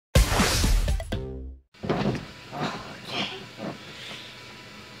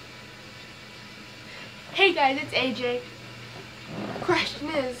Hey guys, it's AJ. Question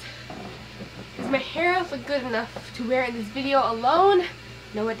is my hair look good enough to wear in this video alone?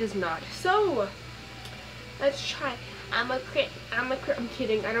 No, it does not. So, let's try. I'm kidding.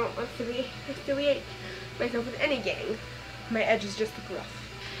 I don't affiliate myself with any gang. My edges just look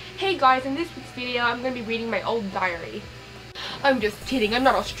rough. Hey guys, in this week's video, I'm going to be reading my old diary. I'm just kidding, I'm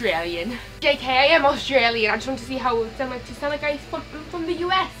not Australian. JK, I am Australian. I just want to see how it sounds like I'm from the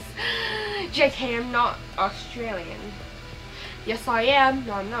US. JK, I'm not Australian. Yes, I am.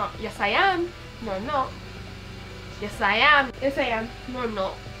 No, I'm not. Yes, I am. No, I'm not. Yes, I am. Yes, I am. No, I'm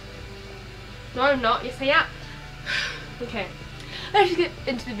not. No, I'm not. Yes, I am. Okay, let's just get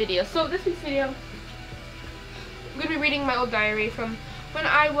into the video. So, this week's video, I'm going to be reading my old diary from when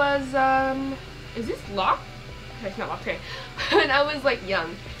I was, is this locked? Okay, it's not locked, okay. When I was, like,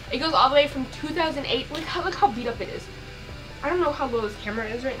 young. It goes all the way from 2008. Look how beat up it is. I don't know how low this camera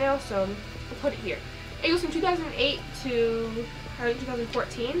is right now, so I'll put it here. It goes from 2008 to, I think,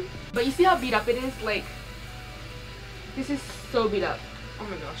 2014. But you see how beat up it is? Like, this is so beat up. Oh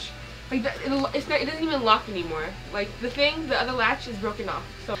my gosh. Like, it doesn't even lock anymore. Like, the other latch is broken off.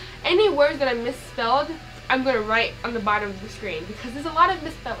 So, any words that I misspelled, I'm going to write on the bottom of the screen. Because there's a lot of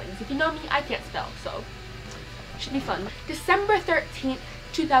misspellings. If you know me, I can't spell, so should be fun. December 13th,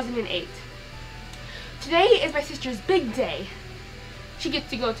 2008. Today is my sister's big day. She gets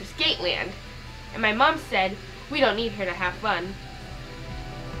to go to Skateland. And my mom said, we don't need her to have fun.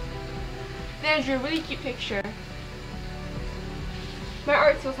 There's your really cute picture. My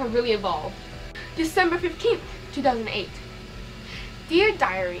art skills have really evolved. December 15th, 2008. Dear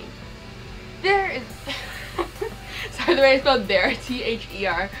Diary, there is... Sorry, the way I spelled there.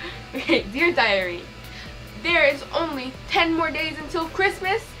 T-H-E-R. Okay, Dear Diary, there is only 10 more days until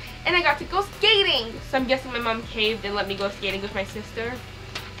Christmas, and I got to go skating. So I'm guessing my mom caved and let me go skating with my sister.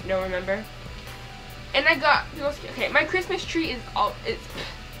 I don't remember. And I got to go skating. Okay, my Christmas tree is all...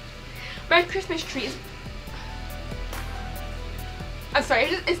 My Christmas tree is... I'm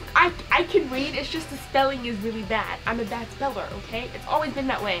sorry, I can read, it's just the spelling is really bad. I'm a bad speller, okay? It's always been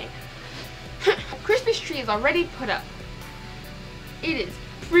that way. Christmas tree is already put up. It is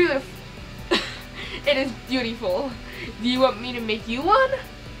beautiful. It is beautiful. Do you want me to make you one?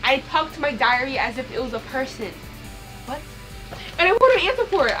 I talked to my diary as if it was a person. What? And I want an answer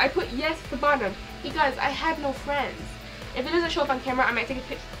for it. I put yes at the bottom. You guys, I have no friends. If it doesn't show up on camera, I might take a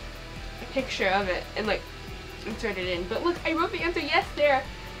picture of it and like insert it in. But look, I wrote the answer yes there.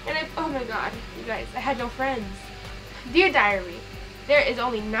 And oh my god, you guys, I had no friends. Dear Diary, there is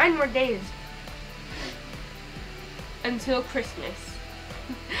only 9 more days until Christmas.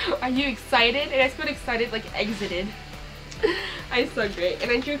 Are you excited? And I spelled excited like exited. I'm so great. And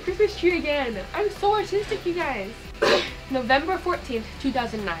I drew a Christmas tree again. I'm so artistic, you guys. November 14th,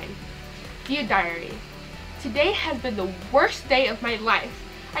 2009. Dear Diary, today has been the worst day of my life.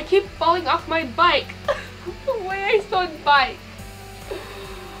 I keep falling off my bike. The way I spelled bike.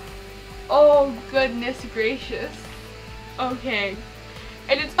 Oh goodness gracious. Okay.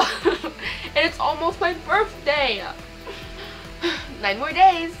 And it's almost my birthday. 9 more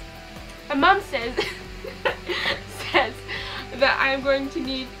days. My mom says that I'm going to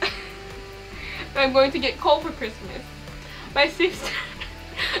get coal for Christmas. My sister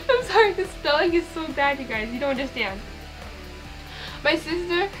I'm sorry, the spelling is so bad, you guys. You don't understand. My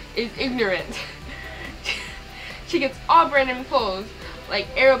sister is ignorant. She gets all random clothes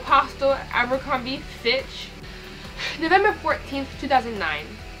like Aeropostale, Abercrombie, Fitch. November 14th, 2009.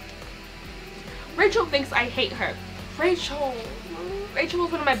 Rachel thinks I hate her. Rachel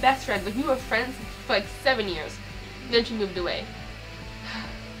was one of my best friends. Like, we were friends for like 7 years. And then she moved away.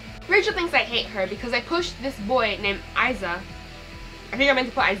 Rachel thinks I hate her because I pushed this boy named Isa. I think I meant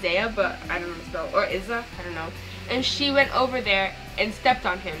to put Isaiah, but I don't know how to spell. Or Isa, I don't know. And she went over there and stepped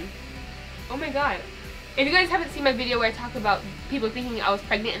on him. Oh my god. If you guys haven't seen my video where I talk about people thinking I was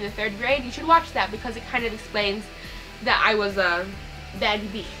pregnant in the 3rd grade, you should watch that because it kind of explains that I was a bad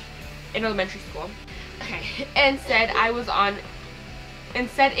bitch in elementary school. Okay, and said it was on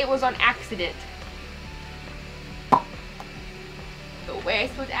accident. The way I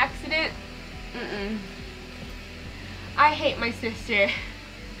spelled accident? I hate my sister.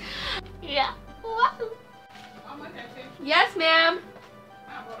 Yeah. Yes, ma'am.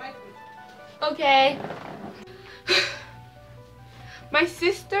 Okay. My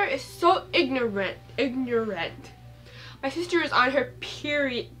sister is so ignorant. My sister is on her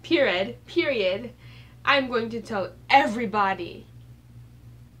period. I'm going to tell everybody.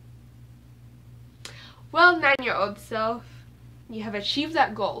 Well, 9-year-old self, you have achieved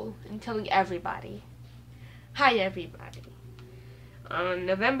that goal in telling everybody. Hi, everybody. On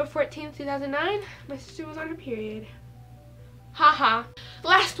November 14th, 2009, my sister was on her period. Haha.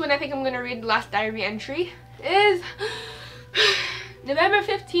 Last one I think I'm going to read, the last diary entry, is November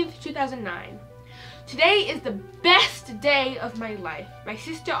 15th, 2009. Today is the best day of my life. My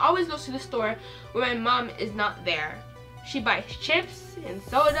sister always goes to the store when my mom is not there. She buys chips and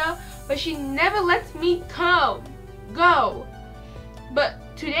soda, but she never lets me go.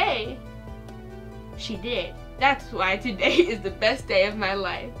 But today, she did. That's why today is the best day of my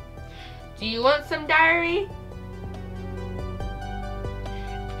life. Do you want some diary?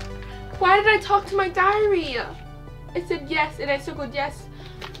 Why did I talk to my diary? It said yes, and I circled yes.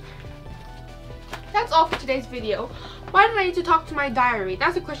 That's all for today's video. Why did I need to talk to my diary?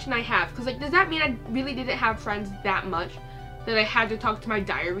 That's a question I have. Because, like, does that mean I really didn't have friends that much that I had to talk to my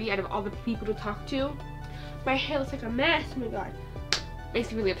diary out of all the people to talk to? My hair looks like a mess. Oh my god.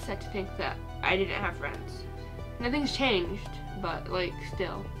 Makes me really upset to think that I didn't have friends. Nothing's changed, but, like,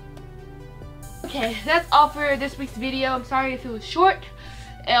 still. Okay, that's all for this week's video. I'm sorry if it was short.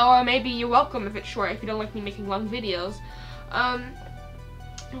 Or maybe you're welcome if it's short, if you don't like me making long videos.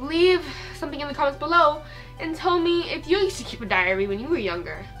 Leave something in the comments below and tell me if you used to keep a diary when you were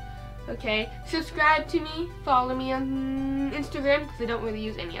younger. Okay, subscribe to me, follow me on Instagram because I don't really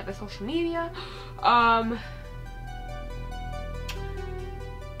use any other social media. And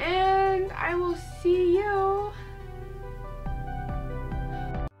I will see you.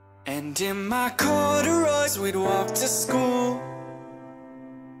 And in my corduroys we'd walk to school.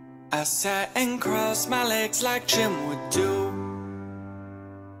 I sat and crossed my legs like Jim would do.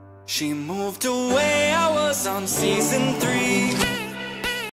 She moved away, I was on season 3.